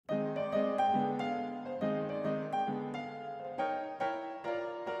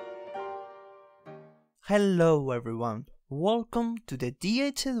Hello everyone, welcome to the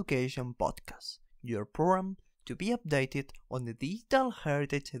DH Education Podcast, your program to be updated on the digital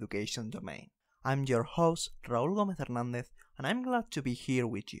heritage education domain. I'm your host, Raúl Gómez Hernández, and I'm glad to be here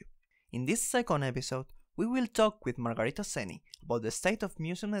with you. In this second episode, we will talk with Margherita Sani about the state of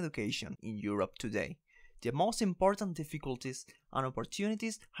museum education in Europe today, the most important difficulties and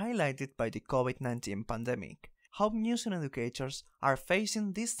opportunities highlighted by the COVID-19 pandemic, how museum educators are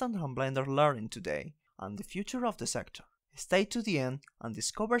facing distant and blended learning today, and the future of the sector. Stay to the end and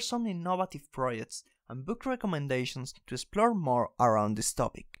discover some innovative projects and book recommendations to explore more around this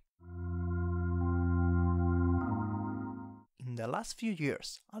topic. In the last few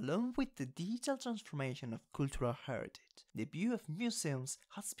years, along with the digital transformation of cultural heritage, the view of museums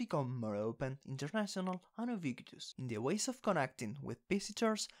has become more open, international, and ubiquitous in the ways of connecting with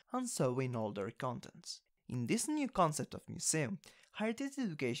visitors and showing all their contents. In this new concept of museum, heritage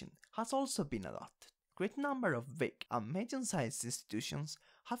education has also been adopted. A great number of big and medium-sized institutions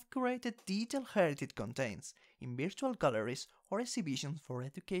have curated digital heritage contents in virtual galleries or exhibitions for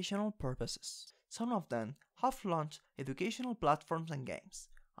educational purposes. Some of them have launched educational platforms and games,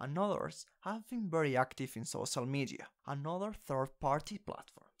 and others have been very active in social media and other third-party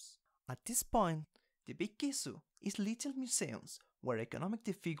platforms. At this point, the big issue is little museums where economic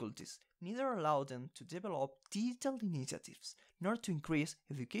difficulties neither allow them to develop digital initiatives nor to increase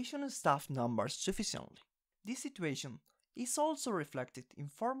education staff numbers sufficiently. This situation is also reflected in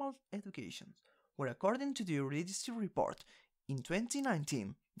formal education, where according to the Eurydice report, in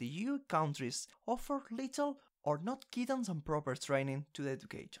 2019, the EU countries offer little or not guidance and proper training to the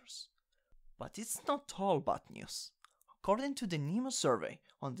educators. But it's not all bad news. According to the NEMO survey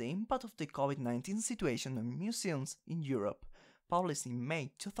on the impact of the COVID-19 situation on museums in Europe, published in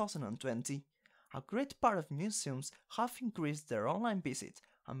May 2020, a great part of museums have increased their online visits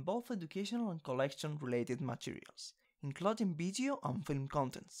and both educational and collection-related materials, including video and film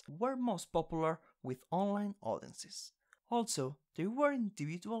contents, were most popular with online audiences. Also, there were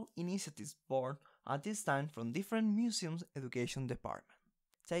individual initiatives born at this time from different museums' education departments.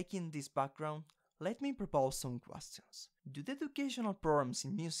 Taking this background, let me propose some questions. Do the educational programs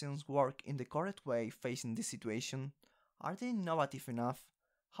in museums work in the correct way facing this situation? Are they innovative enough?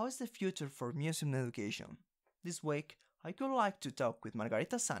 How is the future for museum education? This week, I would like to talk with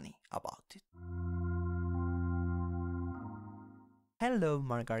Margherita Sani about it. Hello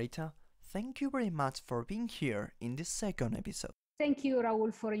Margherita, thank you very much for being here in this second episode. Thank you,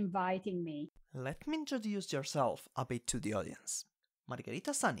 Raúl, for inviting me. Let me introduce yourself a bit to the audience.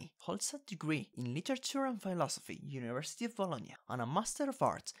 Margherita Sani holds a degree in Literature and Philosophy, University of Bologna, and a Master of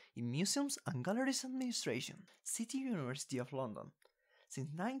Arts in Museums and Galleries Administration, City University of London. Since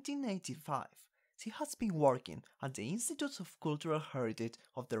 1985, she has been working at the Institute of Cultural Heritage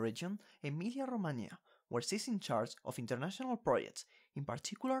of the region Emilia-Romagna, where she is in charge of international projects, in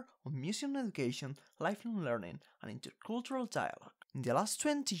particular on museum education, lifelong learning, and intercultural dialogue. In the last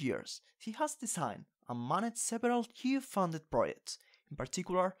 20 years, she has designed and managed several EU-funded projects, in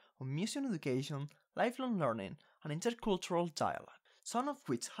particular on museum education, lifelong learning, and intercultural dialogue, some of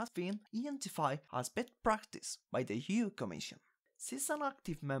which has been identified as best practice by the EU Commission. She is an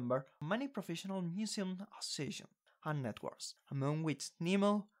active member of many professional museum associations and networks, among which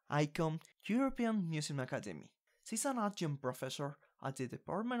NEMO, ICOM, European Museum Academy. She is an adjunct professor at the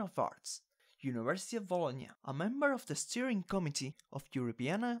Department of Arts, University of Bologna, a member of the Steering Committee of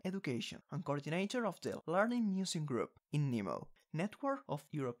European Education and coordinator of the Learning Museum Group in NEMO, Network of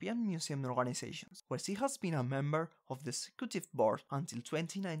European Museum Organizations, where she has been a member of the Executive Board until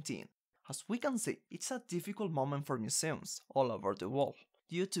 2019. As we can see, it's a difficult moment for museums all over the world,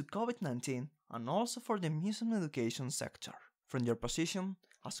 due to COVID-19 and also for the museum education sector. From your position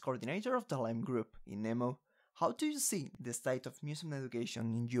as coordinator of the LEM Group in NEMO, how do you see the state of museum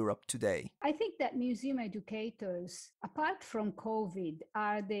education in Europe today? I think that museum educators, apart from COVID,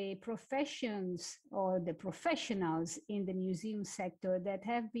 are the professions or the professionals in the museum sector that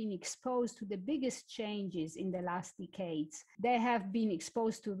have been exposed to the biggest changes in the last decades. They have been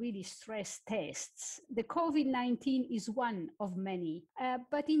exposed to really stress tests. The COVID-19 is one of many,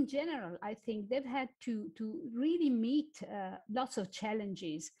 but in general, I think they've had to really meet lots of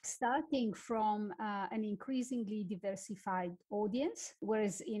challenges, starting from an increasing increasingly diversified audience,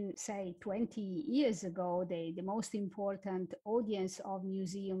 whereas in, say, 20 years ago, the most important audience of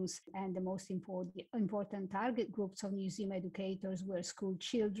museums and the most important target groups of museum educators were school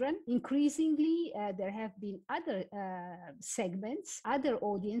children. Increasingly, there have been other segments, other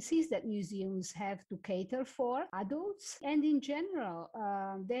audiences that museums have to cater for, adults, and in general,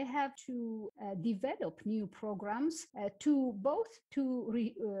 they have to develop new programs to both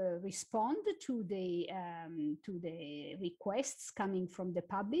respond to the requests coming from the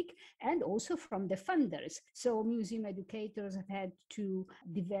public and also from the funders. So museum educators have had to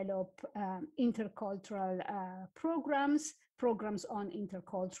develop intercultural programs on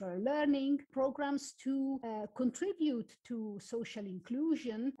intercultural learning, programs to contribute to social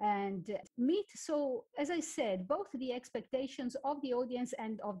inclusion and meet, so as I said, both the expectations of the audience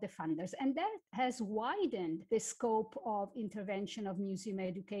and of the funders. And that has widened the scope of intervention of museum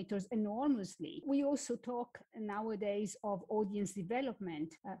educators enormously. We also talk nowadays of audience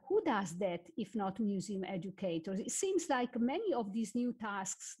development. Who does that if not museum educators? It seems like many of these new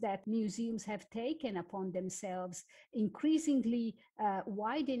tasks that museums have taken upon themselves, increasingly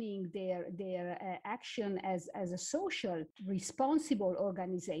widening their action as a social responsible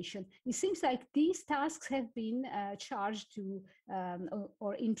organization. It seems like these tasks have been charged to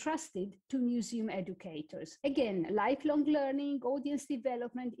or entrusted to museum educators. Again, lifelong learning, audience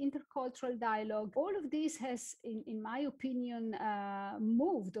development, intercultural dialogue, all of this has, in my opinion,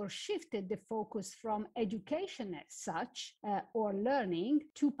 moved or shifted the focus from education as such or learning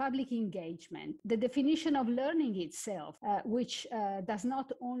to public engagement. The definition of learning itself, which does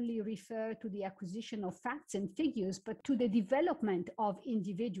not only refer to the acquisition of facts and figures, but to the development of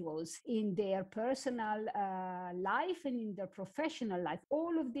individuals in their personal life and in their professional life.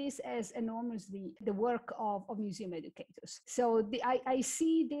 All of this as enormously the work of museum educators. So I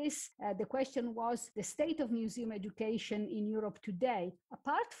see this, the question was the state of museum education in Europe today.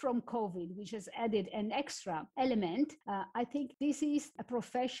 Apart from COVID, which has added an extra element, I think this is a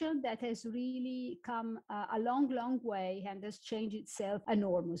profession that has really come a long way and has changed itself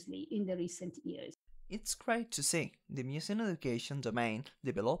enormously in the recent years. It's great to see the museum education domain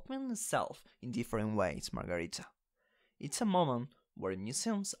developing itself in different ways, Margherita. It's a moment where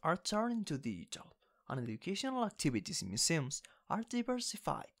museums are turning to digital, and educational activities in museums are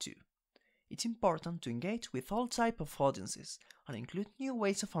diversified too. It's important to engage with all types of audiences and include new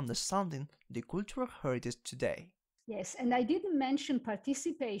ways of understanding the cultural heritage today. Yes, and I didn't mention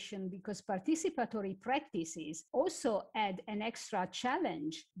participation because participatory practices also add an extra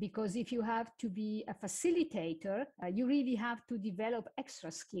challenge, because if you have to be a facilitator, you really have to develop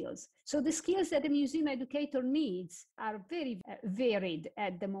extra skills. So the skills that a museum educator needs are very varied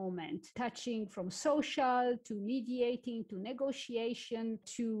at the moment, touching from social to mediating to negotiation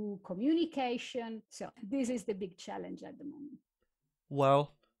to communication. So this is the big challenge at the moment.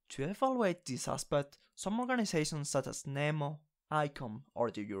 Well, to evaluate this aspect, some organizations such as NEMO, ICOM, or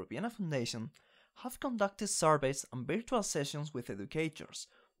the European Foundation have conducted surveys and virtual sessions with educators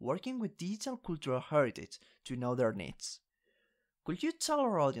working with digital cultural heritage to know their needs. Could you tell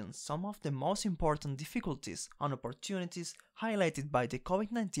our audience some of the most important difficulties and opportunities highlighted by the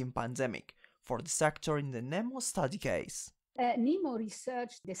COVID-19 pandemic for the sector in the NEMO study case? NEMO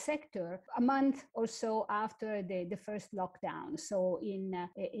researched the sector a month or so after the first lockdown. So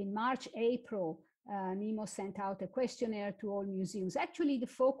in March, April, NEMO sent out a questionnaire to all museums. Actually, the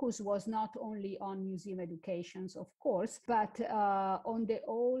focus was not only on museum educations, of course, but on the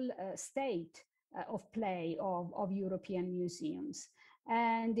whole state of play of European museums.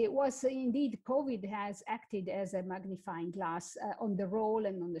 And it was indeed, COVID has acted as a magnifying glass on the role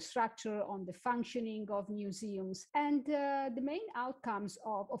and on the structure, on the functioning of museums. And the main outcomes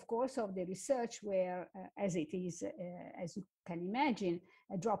of course, of the research were, as it is, as you can imagine,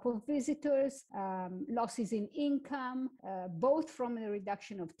 a drop of visitors, losses in income, both from the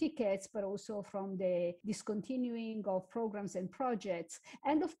reduction of tickets, but also from the discontinuing of programs and projects.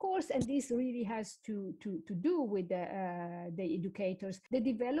 And of course, and this really has to do with the educators, the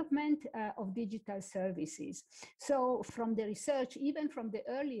development of digital services. So from the research, even from the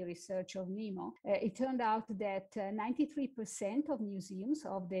early research of NEMO, it turned out that 93% of museums,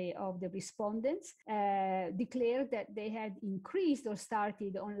 of the respondents, declared that they had increased or started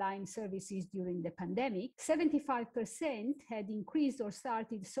started online services during the pandemic. 75% had increased or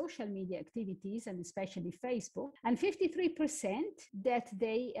started social media activities, and especially Facebook, and 53% that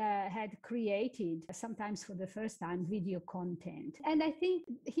they had created, sometimes for the first time, video content. And I think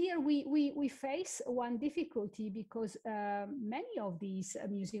here we face one difficulty because many of these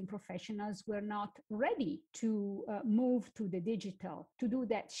museum professionals were not ready to move to the digital, to do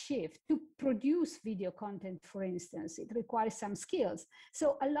that shift, to produce video content, for instance. It requires some skills.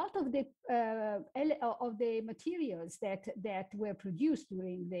 So a lot of the materials that were produced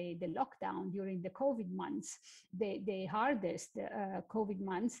during the lockdown, during the COVID months, the hardest COVID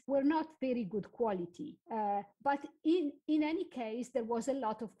months, were not very good quality. But in any case, there was a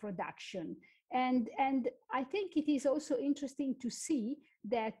lot of production. And I think it is also interesting to see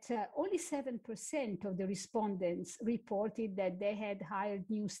that only 7% of the respondents reported that they had hired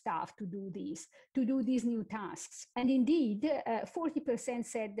new staff to do these new tasks. And indeed, 40%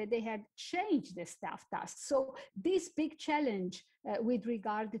 said that they had changed the staff tasks. So this big challenge with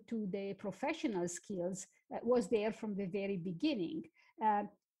regard to the professional skills was there from the very beginning.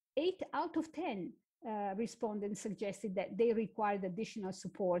 8 out of 10 respondents suggested that they required additional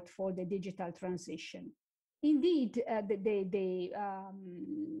support for the digital transition. Indeed,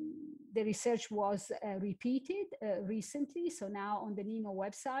 the research was repeated recently. So now on the NEMO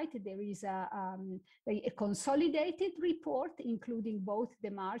website, there is a consolidated report, including both the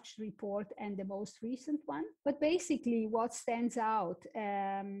March report and the most recent one. But basically what stands out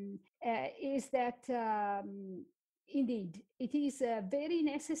is that indeed, it is very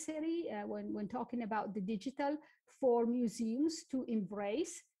necessary when talking about the digital for museums to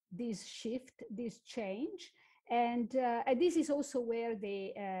embrace this shift, this change. And this is also where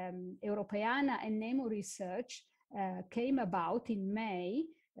the Europeana and NEMO research came about in May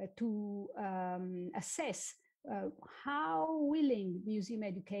to assess how willing museum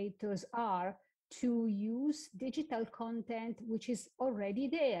educators are to use digital content which is already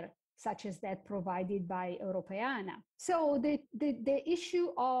there, such as that provided by Europeana. So the issue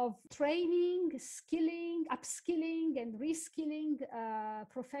of training, skilling, upskilling, and reskilling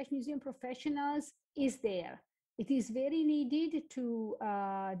museum professionals is there. It is very needed to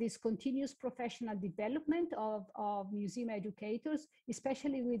this continuous professional development of museum educators,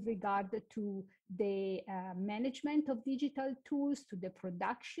 especially with regard to the management of digital tools, to the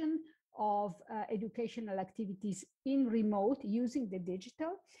production of educational activities in remote using the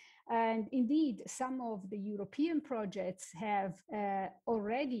digital. And indeed, some of the European projects have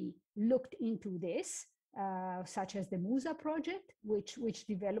already looked into this, such as the MUSA project, which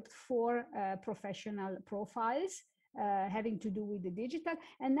developed 4 professional profiles having to do with the digital.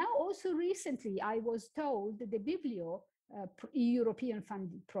 And now also recently, I was told that the Biblio European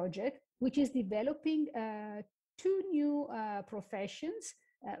funded project, which is developing 2 new professions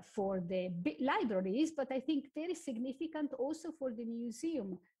for the libraries, but I think very significant also for the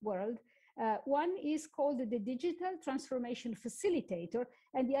museum world. One is called the Digital Transformation Facilitator,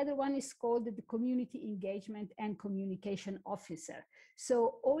 and the other one is called the Community Engagement and Communication Officer.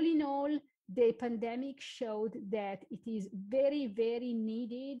 So all in all, the pandemic showed that it is very, very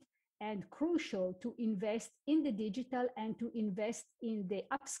needed and crucial to invest in the digital and to invest in the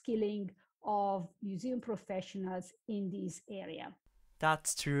upskilling of museum professionals in this area.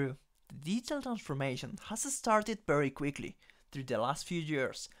 That's true. The digital transformation has started very quickly through the last few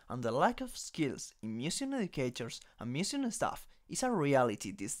years, and the lack of skills in museum educators and museum staff is a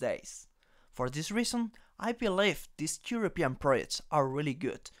reality these days. For this reason, I believe these European projects are really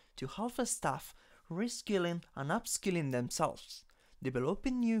good to help staff reskilling and upskilling themselves,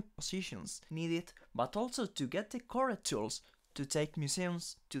 developing new positions needed, but also to get the correct tools to take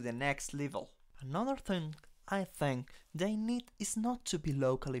museums to the next level. Another thing I think they need is not to be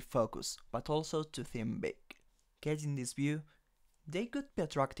locally focused, but also to think big. Getting this view, they could be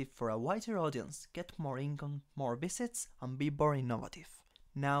attractive for a wider audience, get more income, more visits, and be more innovative.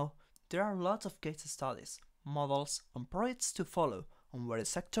 Now, there are lots of case studies, models, and projects to follow on where the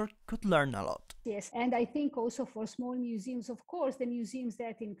sector could learn a lot. Yes, and I think also for small museums, of course, the museums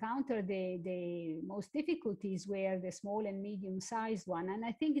that encounter the most difficulties were the small and medium-sized one. And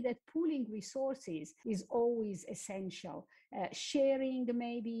I think that pooling resources is always essential. Sharing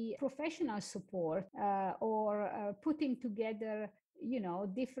maybe professional support or putting together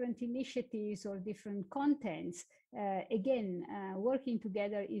different initiatives or different contents. Again, working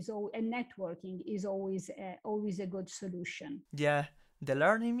together and networking is always a good solution. Yeah, the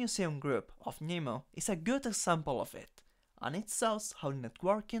Learning Museum Group of NEMO is a good example of it, and it shows how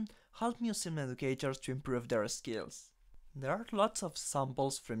networking helps museum educators to improve their skills. There are lots of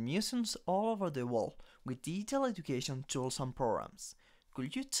samples from museums all over the world with digital education tools and programs.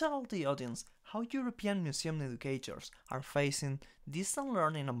 Could you tell the audience how European museum educators are facing distant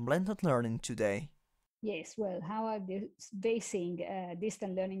learning and blended learning today? Yes, well, how are they facing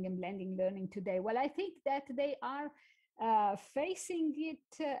distant learning and blended learning today? Well, I think that they are facing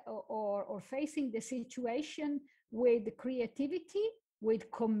it or facing the situation with creativity, with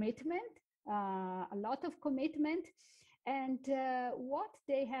commitment, a lot of commitment. And what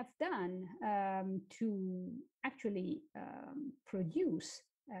they have done to actually produce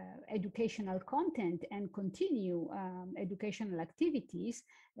educational content and continue educational activities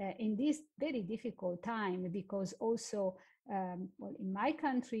in this very difficult time, because also well, in my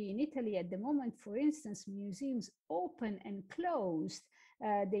country, in Italy at the moment, for instance, museums open and closed.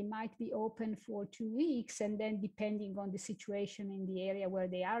 They might be open for 2 weeks, and then depending on the situation in the area where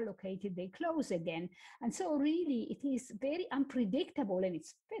they are located, they close again. And so really it is very unpredictable, and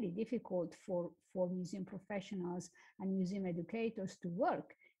it's very difficult for museum professionals and museum educators to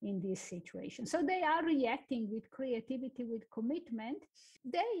work in this situation. So they are reacting with creativity, with commitment.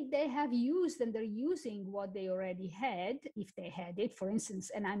 They have used and they're using what they already had, if they had it, for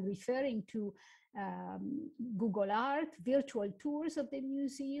instance, and I'm referring to Google Art, virtual tours of the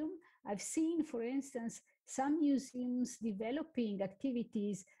museum. I've seen, for instance, some museums developing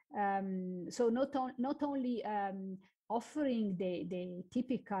activities, so not only offering the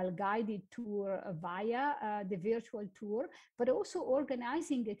typical guided tour via the virtual tour, but also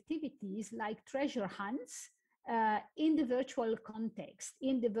organizing activities like treasure hunts in the virtual context,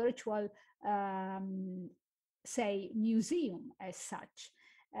 in the virtual, say, museum as such.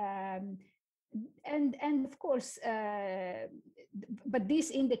 And of course, but this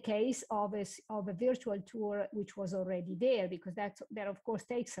in the case of a virtual tour which was already there, because that of course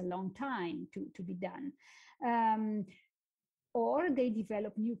takes a long time to be done. Or they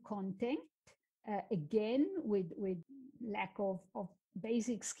develop new content, again with lack of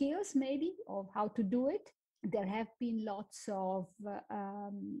basic skills maybe of how to do it. There have been lots of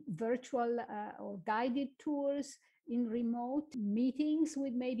virtual or guided tours in remote meetings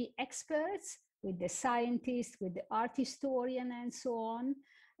with maybe experts, with the scientists, with the art historian, and so on.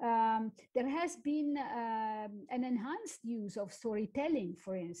 There has been an enhanced use of storytelling,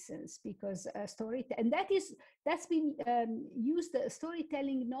 for instance, because and that's been used,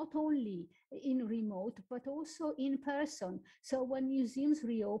 storytelling not only in remote but also in person. So when museums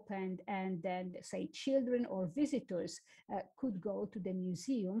reopened, and then say children or visitors could go to the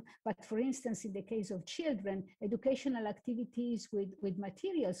museum, but for instance in the case of children, educational activities with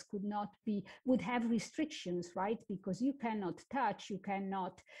materials would have restrictions, right? Because you cannot touch, you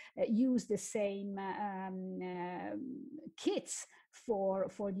cannot use the same kits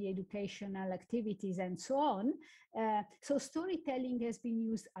for the educational activities and so on. So storytelling has been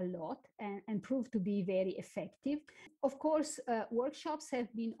used a lot and proved to be very effective. Of course, workshops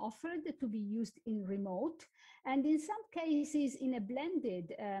have been offered to be used in remote, and in some cases in a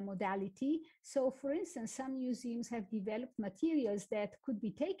blended modality. So for instance, some museums have developed materials that could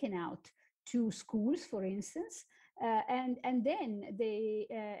be taken out to schools, for instance, and then the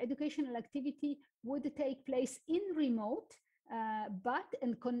educational activity would take place in remote, but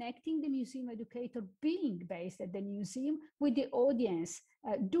in connecting the museum educator being based at the museum with the audience,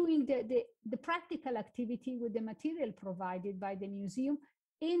 doing the practical activity with the material provided by the museum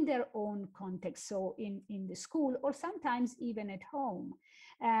in their own context, so in the school or sometimes even at home.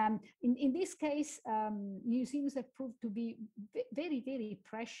 In this case, museums have proved to be very, very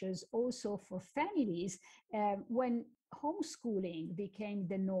precious also for families when homeschooling became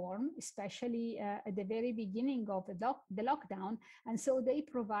the norm, especially at the very beginning of the lockdown. And so they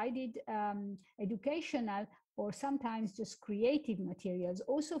provided educational or sometimes just creative materials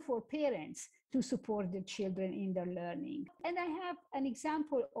also for parents to support the children in their learning. And I have an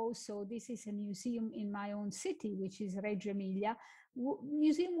example also. This is a museum in my own city, which is Reggio Emilia,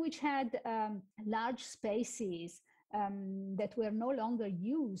 museum which had large spaces that were no longer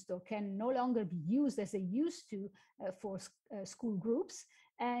used or can no longer be used as they used to for school groups.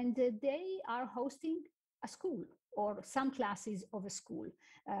 And they are hosting a school or some classes of a school.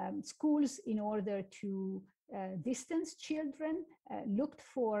 Schools, in order to distance children, looked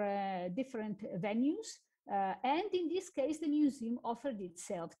for different venues. And in this case, the museum offered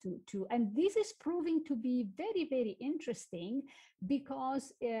itself to, and this is proving to be very, very interesting,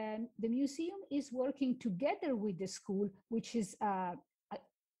 because the museum is working together with the school, which is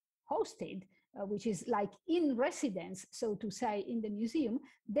hosted, which is like in residence, so to say, in the museum.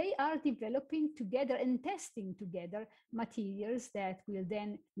 They are developing together and testing together materials that will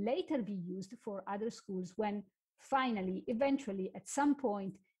then later be used for other schools when finally, eventually, at some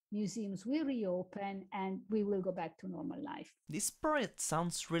point, museums will reopen and we will go back to normal life. This project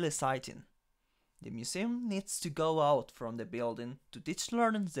sounds really exciting. The museum needs to go out from the building to teach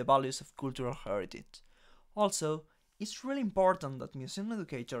learners the values of cultural heritage. Also, it's really important that museum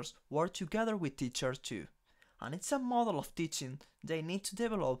educators work together with teachers too, and it's a model of teaching they need to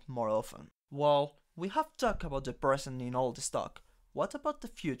develop more often. Well, we have talked about the present in all this talk. What about the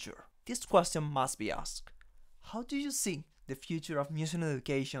future? This question must be asked. How do you see the future of museum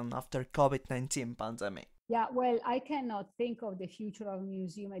education after COVID-19 pandemic? Yeah, well, I cannot think of the future of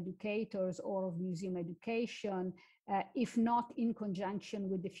museum educators or of museum education if not in conjunction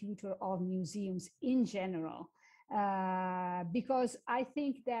with the future of museums in general. Because I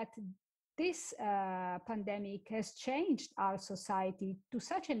think that this pandemic has changed our society to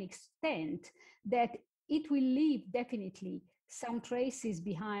such an extent that it will leave definitely some traces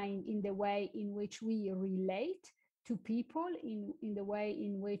behind in the way in which we relate to people, in the way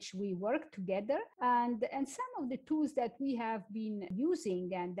in which we work together, and some of the tools that we have been using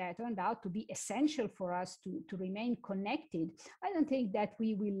and that turned out to be essential for us to remain connected. I don't think that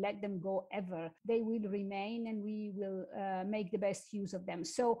we will let them go ever. They will remain and we will make the best use of them.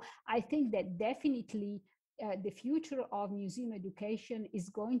 So I think that definitely the future of museum education is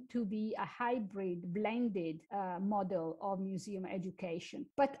going to be a hybrid, blended model of museum education.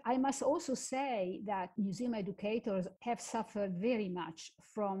 But I must also say that museum educators have suffered very much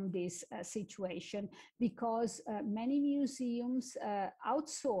from this situation because many museums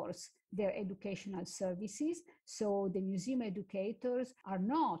outsource their educational services. So the museum educators are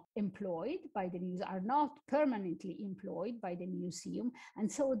not employed by the museum, are not permanently employed by the museum.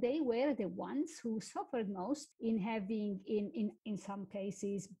 And so they were the ones who suffered most in having, in some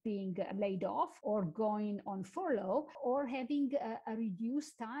cases, being laid off or going on furlough or having a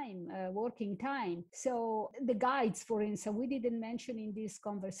reduced time, working time. So the guides, for instance, we didn't mention in this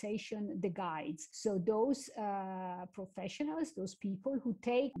conversation the guides. So those professionals, those people who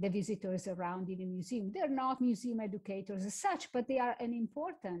take the visitors around in a museum. They're not museum educators as such, but they are an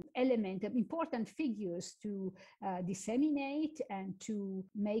important element, important figures to disseminate and to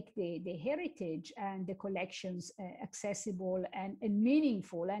make the heritage and the collections accessible and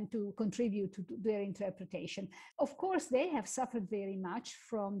meaningful and to contribute to their interpretation. Of course, they have suffered very much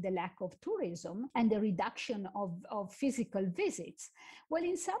from the lack of tourism and the reduction of physical visits. Well,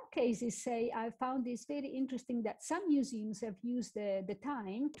 in some cases, say, I found this very interesting that some museums have used the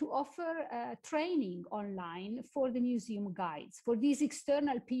time to offer training online for the museum guides, for these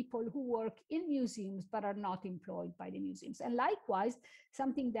external people who work in museums but are not employed by the museums. And likewise,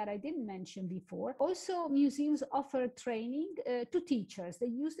 something that I didn't mention before, also museums offer training to teachers. They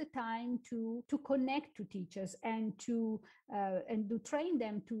use the time to connect to teachers and to train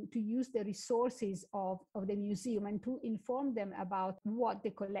them to use the resources of the museum and to inform them about what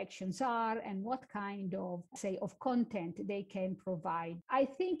the collections are and what kind of, say, of content they can provide. I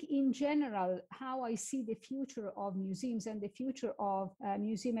think in general, how I see the future of museums and the future of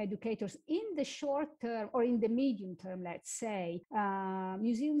museum educators in the short term or in the medium term, let's say,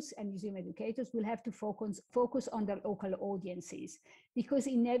 museums and museum educators will have to focus on their local audiences, because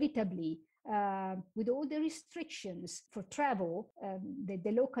inevitably, with all the restrictions for travel,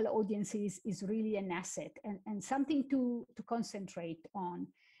 the local audiences is really an asset and something to concentrate on.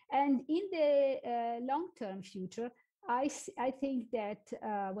 And in the long-term future, I think that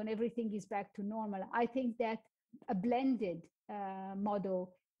when everything is back to normal, I think that a blended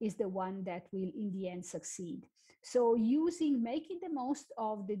model is the one that will in the end succeed. So making the most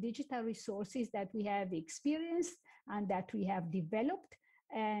of the digital resources that we have experienced and that we have developed,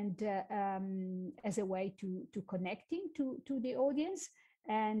 and as a way to connecting to the audience,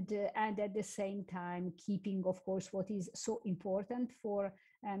 and at the same time keeping, of course, what is so important for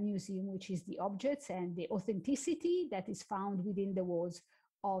a museum, which is the objects and the authenticity that is found within the walls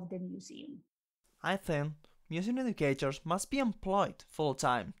of the museum. I think museum educators must be employed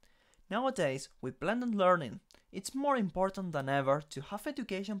full-time. Nowadays, with blended learning, it's more important than ever to have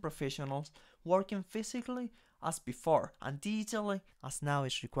education professionals working physically as before and digitally as now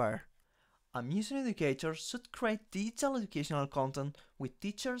is required. A museum educator should create digital educational content with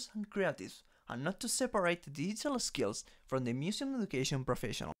teachers and creatives, and not to separate the digital skills from the museum education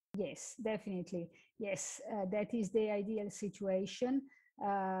professional. Yes, definitely. Yes, that is the ideal situation.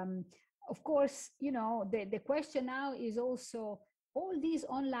 Of course, the question now is also all these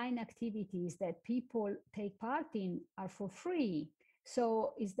online activities that people take part in are for free.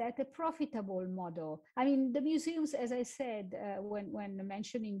 So is that a profitable model? I mean, the museums, as I said, when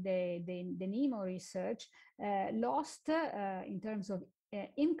mentioning the NEMO research, lost in terms of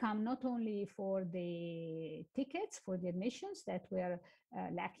income not only for the tickets, for the admissions that were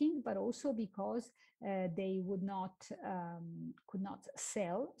lacking, but also because they would not could not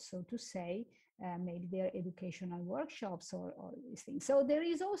sell, so to say, maybe their educational workshops or these things. So there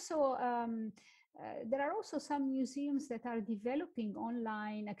is also there are also some museums that are developing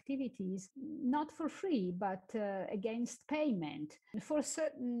online activities, not for free, but against payment. For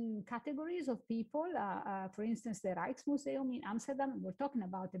certain categories of people, for instance, the Rijksmuseum in Amsterdam, we're talking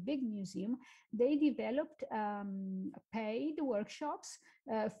about a big museum, they developed paid workshops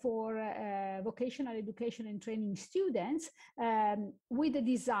for vocational education and training students with a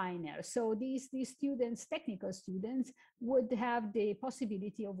designer. So these students, technical students, would have the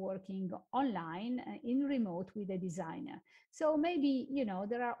possibility of working online in remote with a designer. So maybe,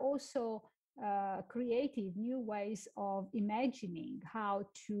 there are also creative new ways of imagining how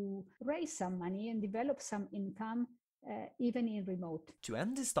to raise some money and develop some income even in remote. To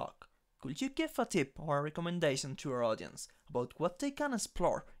end this talk, could you give a tip or a recommendation to our audience about what they can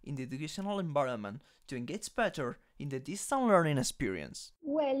explore in the educational environment to engage better in the distance learning experience?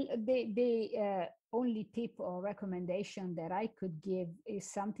 Well, the only tip or recommendation that I could give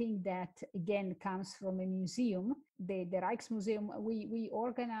is something that, again, comes from a museum. The Rijksmuseum, we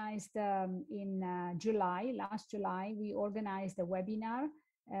organized in last July, we organized a webinar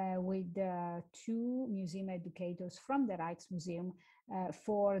with two museum educators from the Rijksmuseum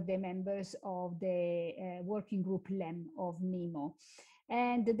for the members of the working group LEM of MIMO.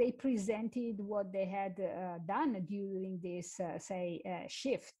 And they presented what they had done during this,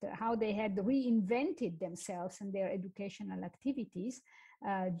 shift, how they had reinvented themselves and their educational activities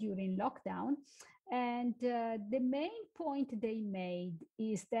during lockdown. And the main point they made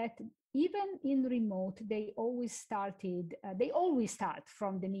is that even in remote, they always start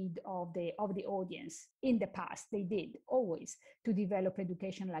from the need of the audience. In the past, they did always to develop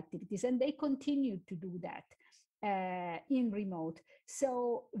educational activities, and they continued to do that in remote.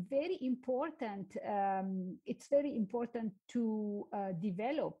 So very important, it's very important to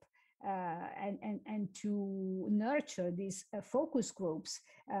develop and to nurture these focus groups,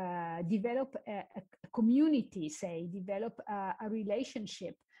 develop a community, develop a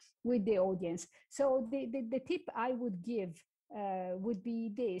relationship with the audience. So the tip I would give would be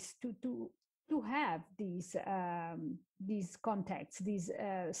this: to have these contacts, these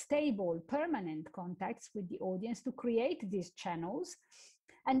stable, permanent contacts with the audience, to create these channels.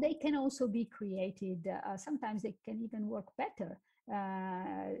 And they can also be created, sometimes they can even work better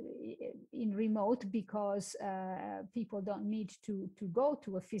in remote, because people don't need to go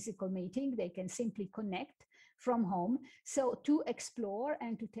to a physical meeting. They can simply connect from home. So to explore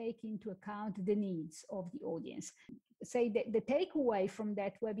and to take into account the needs of the audience. The takeaway from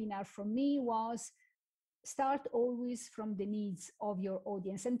that webinar from me was: start always from the needs of your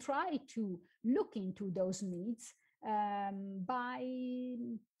audience and try to look into those needs by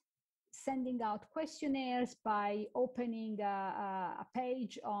sending out questionnaires, by opening a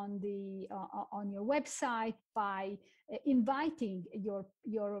page on your website, by inviting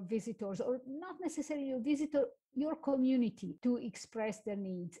your visitors, or not necessarily your visitor, your community, to express their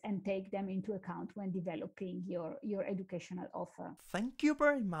needs and take them into account when developing your educational offer. Thank you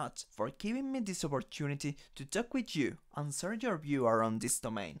very much for giving me this opportunity to talk with you and share your view around this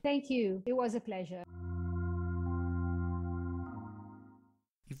domain. Thank you. It was a pleasure.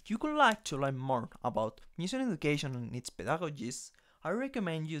 If you would like to learn more about museum education and its pedagogies, I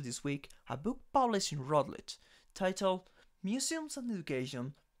recommend you this week a book published in Routledge titled Museums and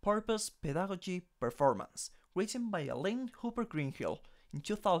Education, Purpose, Pedagogy, Performance, written by Elaine Hooper Greenhill in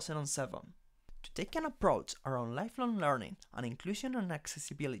 2007. To take an approach around lifelong learning and inclusion and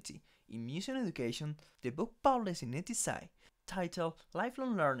accessibility in museum education, the book published in ETSI, titled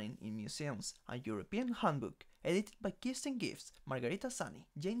Lifelong Learning in Museums, a European Handbook, edited by Kirsten Gibbs, Margherita Sani,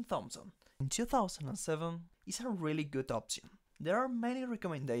 Jane Thompson, in 2007, is a really good option. There are many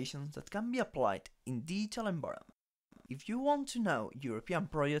recommendations that can be applied in digital environment. If you want to know European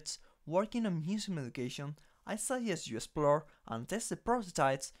projects working on museum education, I suggest you explore and test the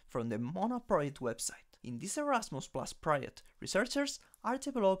prototypes from the MONA project website. In this Erasmus Plus project, researchers are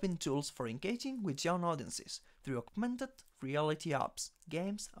developing tools for engaging with young audiences through augmented reality apps,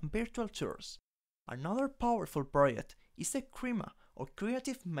 games, and virtual tours. Another powerful project is the CRIMA, or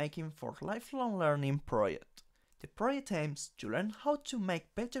Creative Making for Lifelong Learning project. The project aims to learn how to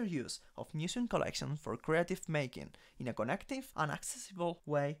make better use of museum collections for creative making in a connective and accessible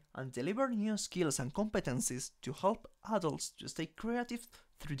way, and deliver new skills and competencies to help adults to stay creative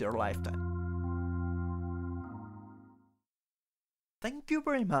through their lifetime. Thank you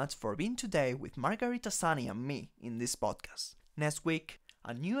very much for being today with Margherita Sani and me in this podcast. Next week,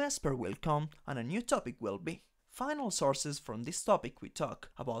 a new expert will come and a new topic will be. Final sources from this topic we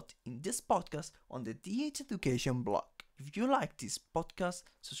talk about in this podcast on the DH Education blog. If you like this podcast,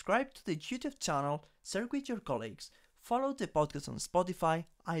 subscribe to the YouTube channel, share with your colleagues, follow the podcast on Spotify,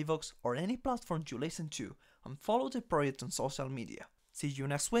 iVoox or any platform you listen to, and follow the project on social media. See you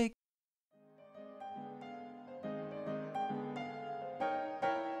next week!